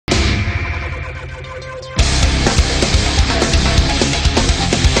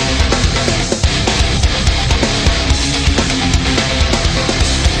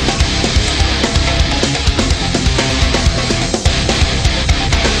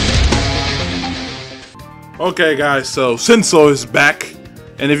Okay, guys, so Shinso is back,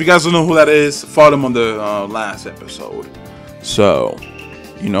 and if you guys don't know who that is, follow him on the last episode. So,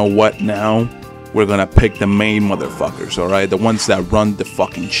 you know what now? We're gonna pick the main motherfuckers, alright? The ones that run the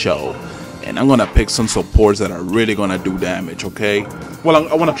fucking show. And I'm gonna pick some supports that are really gonna do damage, okay? Well,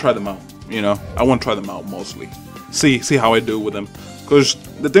 I wanna try them out, you know? I wanna try them out mostly. See how I do with them. Because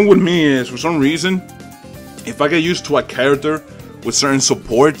the thing with me is, for some reason, if I get used to a character with certain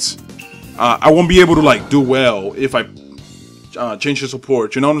supports, I won't be able to like do well if I change the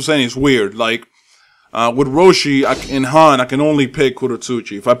support. You know what I'm saying? It's weird. Like with Roshi and Han, I can only pick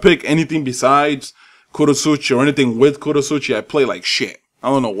Kurotsuchi. If I pick anything besides Kurotsuchi or anything with Kurotsuchi, I play like shit. I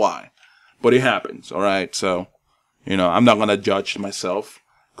don't know why, but it happens. All right, so you know I'm not gonna judge myself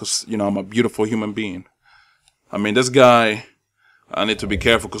because you know I'm a beautiful human being. I mean, this guy, I need to be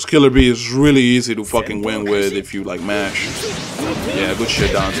careful because Killer Bee is really easy to fucking win with if you like mash. Yeah, good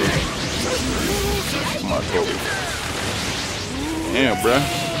shit, Dante. Come on, Kobe. Yeah, bruh.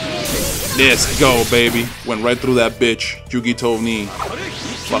 Let's go, baby. Went right through that bitch. Yugi told me.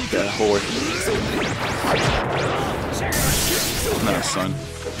 Fuck that whore. Nah, son.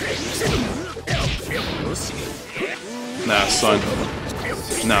 Nah, son.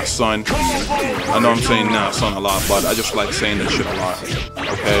 Nah, son. I know I'm saying nah, son a lot, but I just like saying that shit a lot.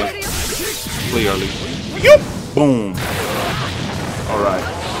 Okay? Clearly. Yup! Boom. Alright.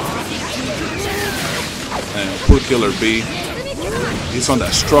 And poor Killer Bee. He's on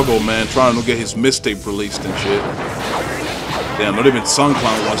that struggle, man, trying to get his mixtape released and shit. Damn, not even Sun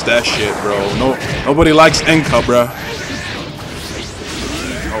Clown wants that shit, bro. Nobody likes Enka, bro.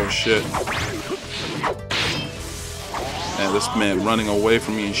 Oh shit. Man, this man running away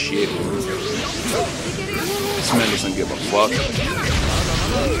from me and shit. This man doesn't give a fuck.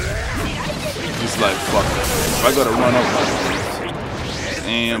 He's like, fuck. If I gotta run up,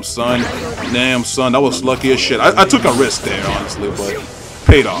 damn, son. Damn, son. That was lucky as shit. I took a risk there, honestly, but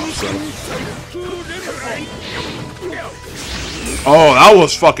paid off, so. Oh, that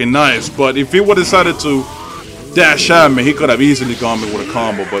was fucking nice, but if he would have decided to dash at me, he could have easily gone me with a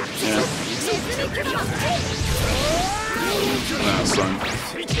combo, but, yeah. Nah, son.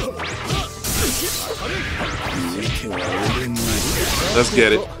 Let's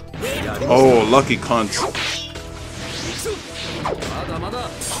get it. Oh, lucky cunt.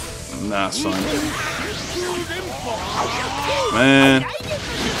 Nah, son. Man.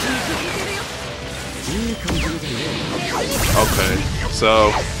 Okay,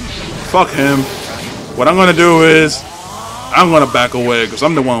 so fuck him. What I'm gonna do is I'm gonna back away because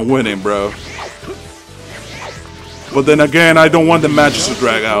I'm the one winning, bro. But then again, I don't want the matches to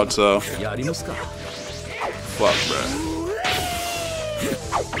drag out, so fuck, bro.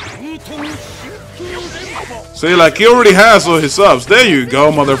 See, like, he already has all his subs. There you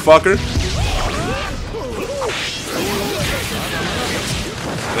go, motherfucker.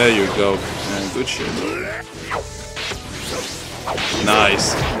 There you go. Man, good shit.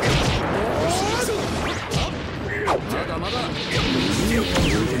 Nice.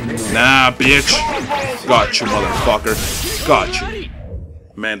 Nah, bitch. Got you, motherfucker. Got you.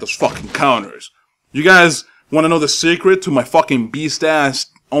 Man, those fucking counters. You guys want to know the secret to my fucking beast-ass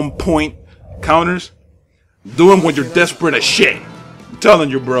on-point counters? Do them when you're desperate as shit. I'm telling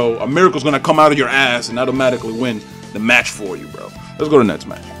you, bro. A miracle's gonna come out of your ass and automatically win the match for you, bro. Let's go to the next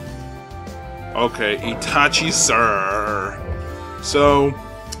match. Okay, Itachi, sir. So,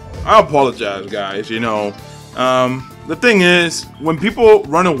 I apologize, guys. You know, the thing is, when people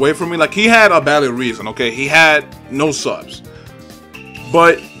run away from me, like, he had a valid reason, okay? He had no subs.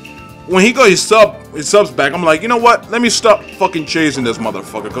 But when he got his subs back, I'm like, you know what? Let me stop fucking chasing this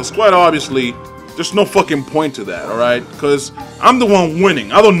motherfucker. Because quite obviously, there's no fucking point to that, alright? Because I'm the one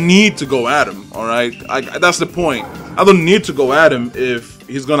winning. I don't need to go at him, alright? That's the point. I don't need to go at him if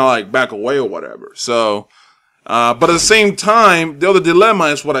he's gonna, like, back away or whatever. So, but at the same time, the other dilemma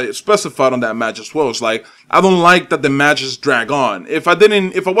is what I specified on that match as well. It's like, I don't like that the matches drag on. If I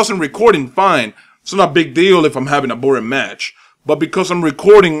wasn't recording, fine. It's not a big deal if I'm having a boring match. But because I'm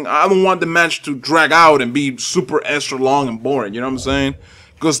recording, I don't want the match to drag out and be super extra long and boring. You know what I'm saying?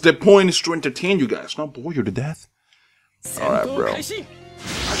 Because the point is to entertain you guys, not bore you to death. Alright, bro.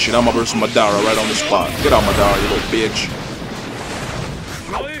 Shinama versus Madara right on the spot. Get out, Madara, you little bitch.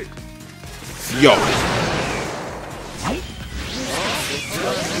 Yo.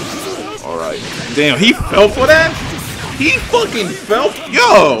 Alright. Damn, he fell for that? He fucking fell?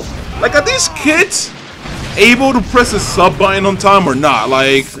 Yo! Like, are these kids able to press the sub button on time or not?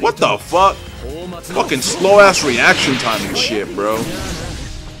 Like, what the fuck? Fucking slow-ass reaction time and shit, bro.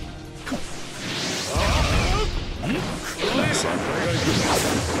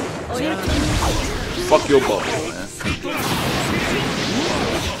 fuck your bubble, man.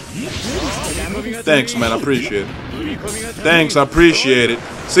 Thanks, man. I appreciate it. Thanks, I appreciate it.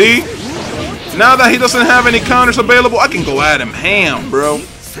 See? Now that he doesn't have any counters available, I can go at him ham, bro.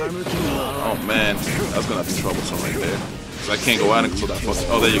 Oh, man. That's gonna be troublesome right there. Because I can't go at him until that fucking...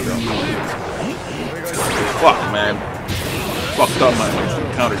 Oh, there you go. Fuck, man. Fucked up my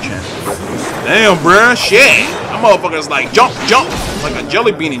counter chance. Damn, bruh. Shit. That motherfucker's like, jump, jump. Like a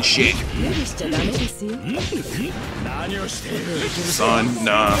jelly bean and shit. Son,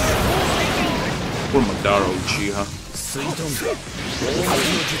 nah. Poor Madara Uchiha.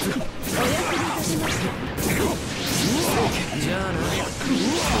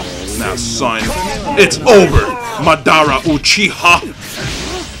 Now, son, it's over. Madara Uchiha.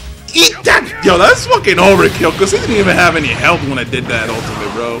 Eat that! Yo, that's fucking overkill, because he didn't even have any health when I did that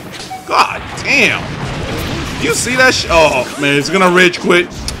ultimate, bro. God damn. You see that shit? Oh, man, he's gonna rage quit.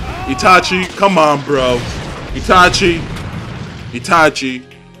 Itachi, come on, bro. Itachi.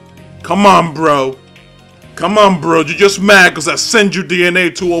 Come on, bro. Come on, bro. You're just mad because I send you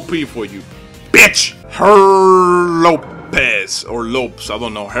DNA 2 OP for you. Bitch! Lopez. Or Lopes. I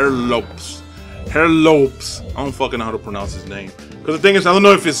don't know. Lopes. Lopes. I don't fucking know how to pronounce his name. Because the thing is, I don't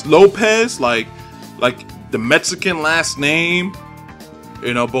know if it's Lopez, like the Mexican last name,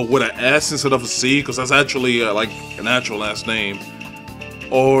 you know, but with an S instead of a C, because that's actually like an actual last name.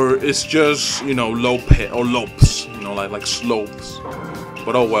 Or it's just, you know, Lopez or Lopes, you know, like slopes.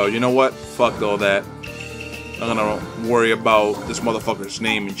 But oh well, you know what? Fuck all that. I'm gonna worry about this motherfucker's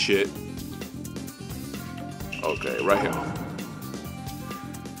name and shit. Okay, right here.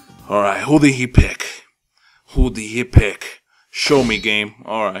 Alright, who did he pick? Who did he pick? Show me, game.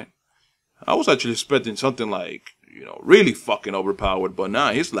 Alright. I was actually expecting something like, you know, really fucking overpowered, but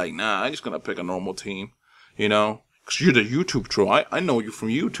nah, he's like, nah, I'm just gonna pick a normal team. You know? Because you're the YouTube troll. I know you from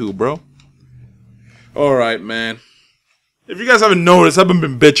YouTube, bro. Alright, man. If you guys haven't noticed, I haven't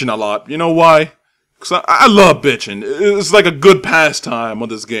been bitching a lot. You know why? Because I love bitching. It's like a good pastime on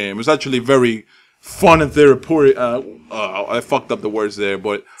this game. It's actually very fun and therapeutic. I fucked up the words there,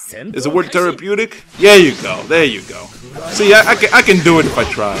 but is the word therapeutic? There you go. There you go. See, I can do it if I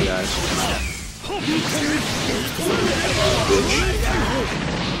try, guys. Bitch.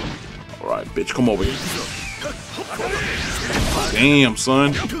 Alright, bitch, come over here. Damn,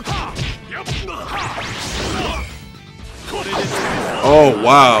 son. Oh,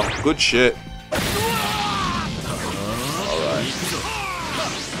 wow. Good shit. Alright.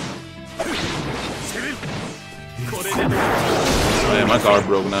 Man, my guard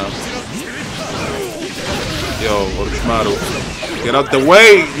broke now. Yo, Orochimaru. Get out the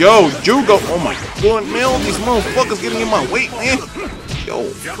way! Yo, Jugo! Oh my god, man, these motherfuckers getting in my way, man!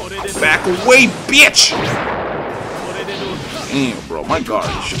 Yo, back away, bitch! Damn, bro, my guard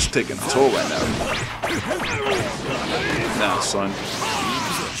is just taking a toll right now. Now, son.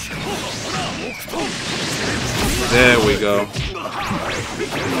 There we go.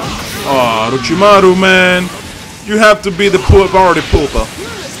 Oh, Orochimaru, man! You have to be the party pooper.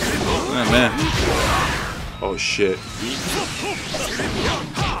 Oh, man. Oh, shit.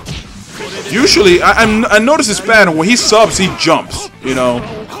 Usually, I notice this pattern. When he subs, he jumps. You know?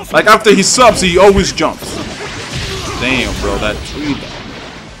 Like, after he subs, he always jumps. Damn, bro, that tweet.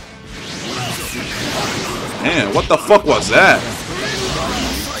 Man, what the fuck was that?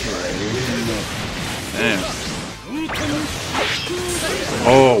 Damn.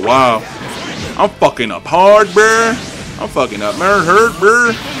 Oh, wow. I'm fucking up hard, bruh. I'm fucking up hard,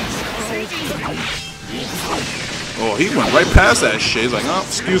 bruh. Oh, he went right past that shit. He's like, oh,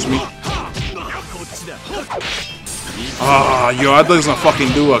 excuse me. Ah, yo, I thought he was gonna fucking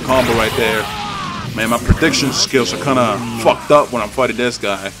do a combo right there. Man, my prediction skills are kind of fucked up when I'm fighting this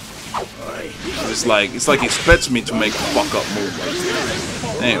guy. It's like he expects me to make a fuck up move.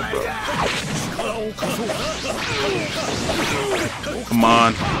 Damn, bro. Come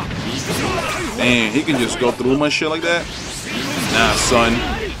on. Damn, he can just go through my shit like that. Nah, son.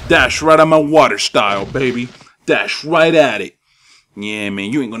 Dash right at my water style, baby. Dash right at it. Yeah,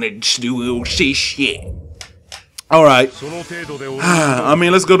 man, you ain't gonna do shit. Alright. I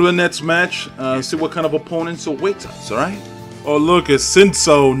mean, let's go to the next match. See what kind of opponents await us, alright? Oh, look, it's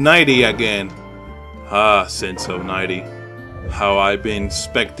Senso90 again. Ah, Senso90. How I've been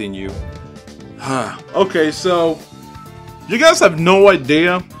expecting you. Okay, so you guys have no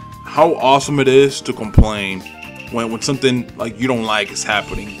idea how awesome it is to complain when something like you don't like is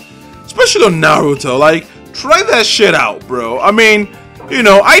happening. Especially on Naruto. Like, try that shit out, bro. I mean, you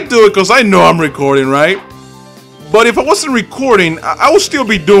know, I do it because I know I'm recording, right? But if I wasn't recording, I would still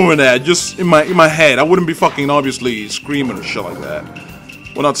be doing that just in my head. I wouldn't be fucking obviously screaming or shit like that.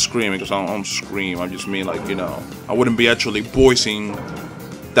 Well, not screaming, because I don't scream. I just mean, like, you know, I wouldn't be actually voicing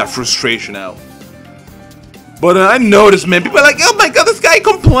that frustration out. But I noticed, man, people are like, oh my god, this guy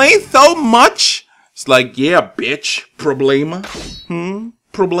complains so much. It's like, yeah, bitch. Problema?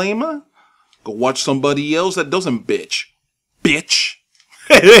 Problema? Go watch somebody else that doesn't bitch. Bitch.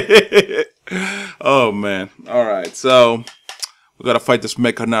 Oh, man. Alright, so we gotta fight this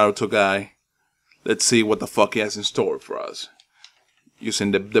Mecha Naruto guy. Let's see what the fuck he has in store for us.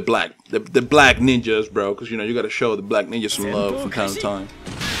 Using the black ninjas, bro, because you know you gotta show the black ninjas some love from time to time.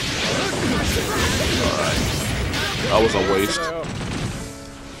 Alright. That was a waste.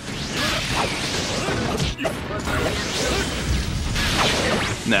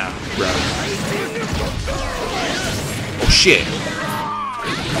 Nah, bro. Oh shit.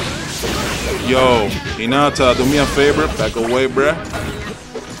 Yo, Hinata, do me a favor, back away, bruh.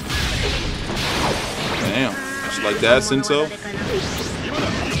 Damn, just like that, Senso.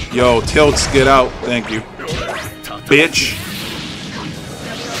 Yo, Tilts, get out. Thank you. Bitch.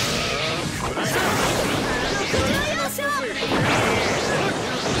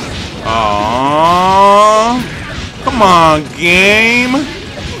 Aww. Come on, game.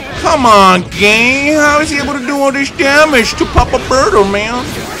 Come on, game. How is he able to do all this damage to Papa Birdo, man?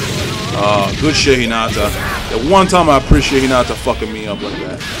 Good shit, Hinata. The one time I appreciate Hinata fucking me up like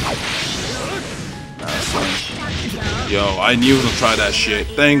that. Yo, I knew he was gonna try that shit.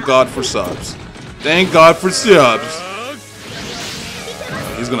 Thank God for subs. Thank God for subs.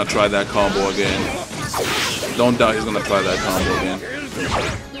 He's gonna try that combo again. Don't doubt he's gonna try that combo again.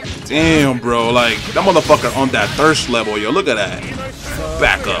 Damn, bro. Like, that motherfucker on that thirst level, yo. Look at that.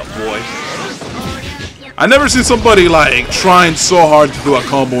 Back up, boy. I never seen somebody, like, trying so hard to do a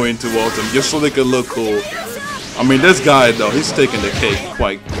combo into Ultim just so they could look cool. I mean, this guy, though, he's taking the cake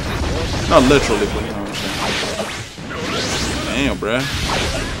quite... Not literally, but you know what I'm saying. Damn, bruh.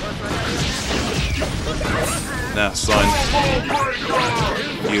 Nah, son.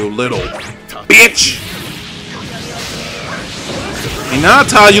 You little bitch!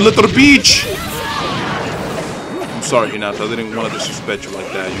 Hinata, you little bitch! I'm sorry, Hinata. I didn't want to disrespect you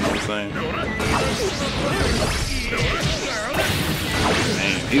like that, you know what I'm saying?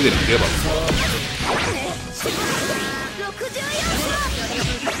 Man, he didn't give a fuck.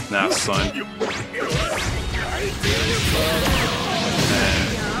 Nah, son. Man.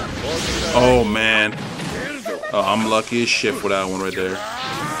 Oh, man. Oh, I'm lucky as shit for that one right there.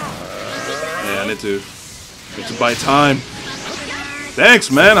 Yeah, I need to buy time.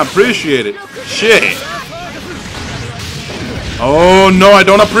 Thanks, man. I appreciate it. Shit. Oh, no. I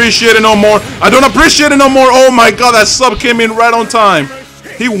don't appreciate it no more. I don't appreciate it no more. Oh, my God. That sub came in right on time.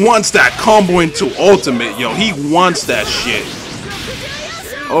 He wants that combo into ultimate, yo. He wants that shit.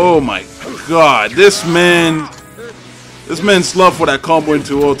 Oh, my God. This man's love for that combo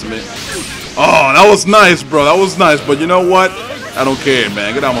into ultimate. Oh, that was nice, bro. That was nice. But you know what? I don't care,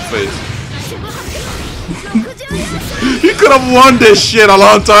 man. Get out of my face. He could have won this shit a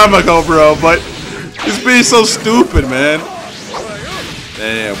long time ago, bro, but he's being so stupid, man.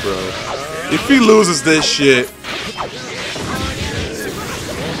 Damn, bro. If he loses this shit...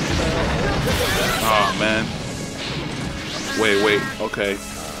 Oh, man. Wait. Okay.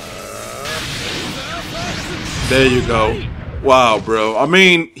 There you go. Wow, bro. I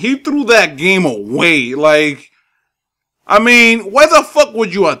mean, he threw that game away. Like... I mean, why the fuck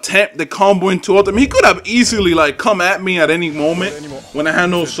would you attempt the combo into ultimate? He could have easily, like, come at me at any moment when I had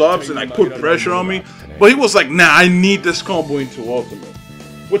no subs and, like, put pressure on me. But he was like, nah, I need this combo into ultimate.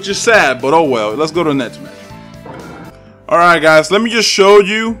 Which is sad, but oh well. Let's go to the next match. Alright, guys, let me just show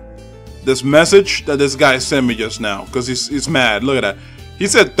you this message that this guy sent me just now. Because he's mad. Look at that. He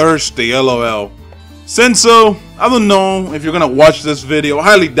said thirsty, LOL. Senso, I don't know if you're going to watch this video. I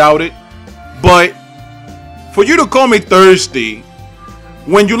highly doubt it. But... for you to call me thirsty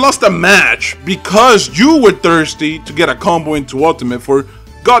when you lost a match because you were thirsty to get a combo into ultimate for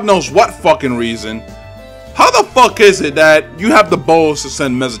God knows what fucking reason. How the fuck is it that you have the balls to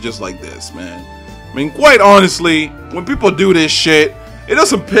send messages like this, man? I mean, quite honestly, when people do this shit, it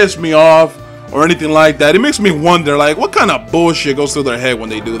doesn't piss me off or anything like that. It makes me wonder, like, what kind of bullshit goes through their head when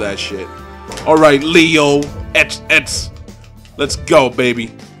they do that shit? Alright, Leo, let's go, baby.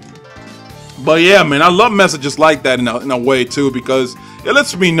 But yeah, man, I love messages like that in a way too, because it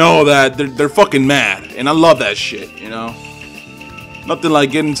lets me know that they're fucking mad, and I love that shit, you know. Nothing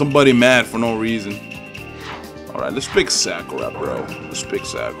like getting somebody mad for no reason. All right, let's pick Sakura, bro. Let's pick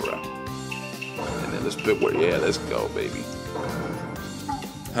Sakura, and then let's pick where. Yeah, let's go, baby.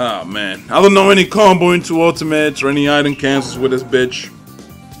 Ah, man, I don't know any combo into ultimates or any item cancels with this bitch,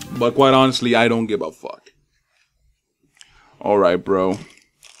 but quite honestly, I don't give a fuck. All right, bro.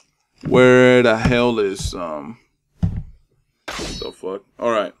 Where the hell is what the fuck?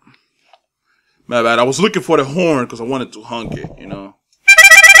 Alright. My bad. I was looking for the horn because I wanted to honk it, you know.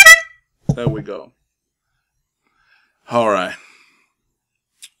 There we go. Alright.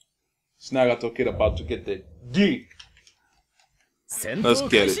 Snagato kid about to get the D. Let's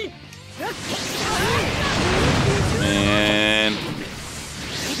get it. Man.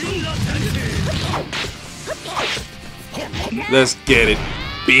 Let's get it,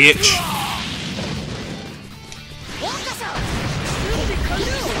 bitch.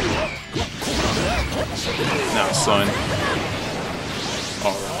 Now, son.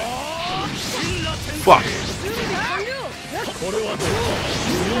 Alright. Fuck.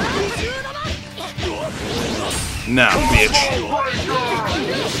 Now, bitch.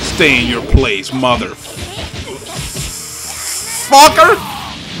 Stay in your place, mother. Fucker!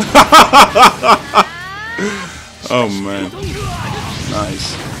 Oh, man.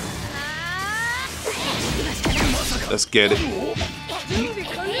 Nice. Let's get it.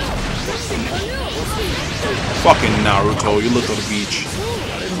 Fucking Naruto, you look on the beach.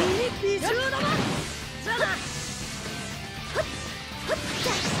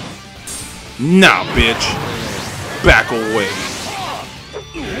 Nah, bitch. Back away.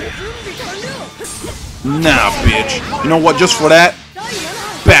 Nah, bitch. You know what? Just for that,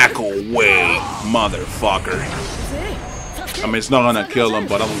 back away, motherfucker. I mean, it's not gonna kill him,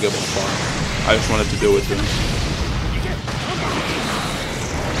 but I don't give a fuck. I just wanted to do it to him.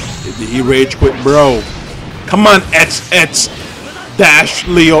 Did he rage quit, bro? Come on, Ets. Dash,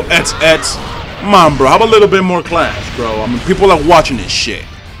 Leo, Ets. Come on, bro. Have a little bit more class, bro. I mean, people are watching this shit.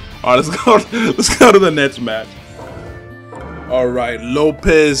 Alright, let's go to the next match. Alright,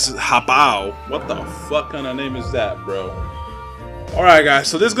 Lopez Habao. What the fuck kind of name is that, bro? Alright, guys,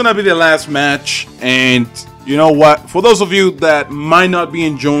 so this is gonna be the last match, and you know what? For those of you that might not be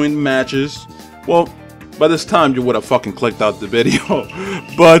enjoying matches, well, by this time you would have fucking clicked out the video.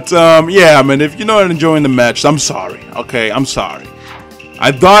 But yeah, I mean, if you're not enjoying the match, I'm sorry. Okay, I'm sorry.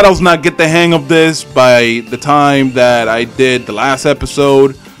 I thought I was not get the hang of this by the time that I did the last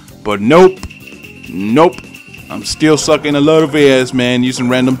episode, but nope. I'm still sucking a lot of ass, man, using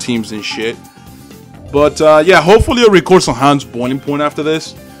random teams and shit. But yeah, hopefully I'll record some Han's Boiling Point after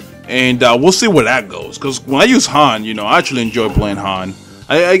this, and we'll see where that goes. Because when I use Han, you know, I actually enjoy playing Han.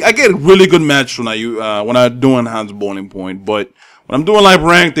 I get a really good match when I'm doing Han's Boiling Point, but when I'm doing like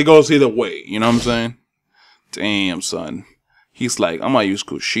ranked, it goes either way. You know what I'm saying? Damn, son. He's like, I'm gonna use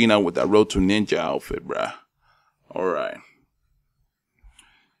Kushina with that Road to Ninja outfit, bruh. Alright.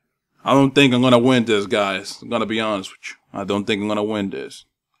 I don't think I'm gonna win this, guys. I'm gonna be honest with you. I don't think I'm gonna win this.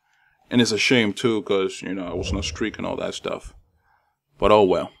 And it's a shame, too, because, you know, I was on a streak and all that stuff. But oh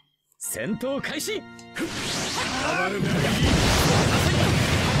well. Damn,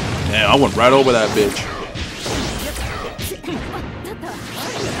 I went right over that bitch.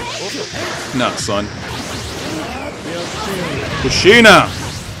 Nah, son. Kushina!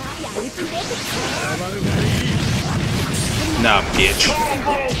 Nah, bitch.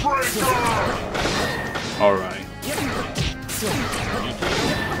 Alright.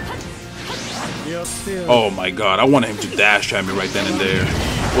 Oh my god, I wanted him to dash at me right then and there.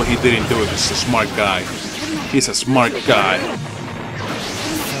 What he didn't do it, he's a smart guy. He's a smart guy.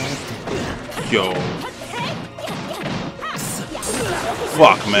 Yo.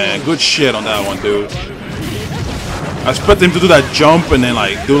 Fuck, man. Good shit on that one, dude. I expected him to do that jump and then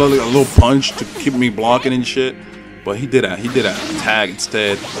like do a little punch to keep me blocking and shit. But he did a tag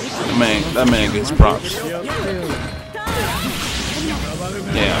instead. That man gets props.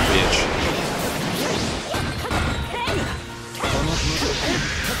 Yeah, bitch.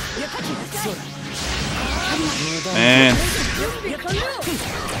 Man.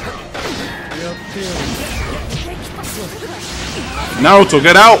 Naruto,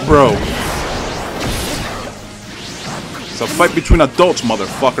 get out, bro. It's a fight between adults,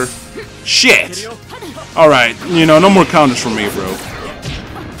 motherfucker. Shit. Alright, you know, no more counters for me, bro.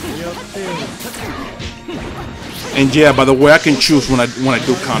 And yeah, by the way, I can choose when I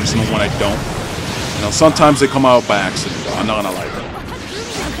do counters and when I don't. You know, sometimes they come out by accident, though. I'm not gonna lie.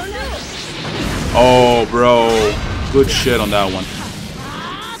 Oh, bro. Good shit on that one.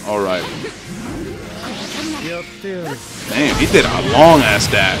 Alright. Damn, he did a long-ass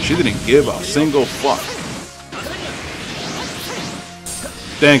dash. He didn't give a single fuck.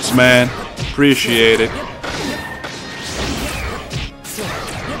 Thanks, man. Appreciate it.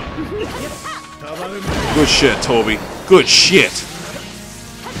 Good shit, Toby. Good shit.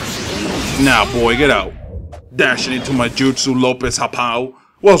 Now, boy, get out. Dashing into my jutsu, Lopez Hapao.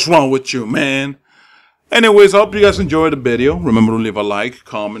 What's wrong with you, man? Anyways, I hope you guys enjoyed the video. Remember to leave a like,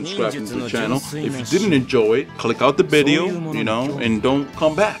 comment, subscribe to the channel. If you didn't enjoy it, click out the video, and don't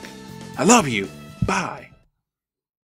come back. I love you. Bye.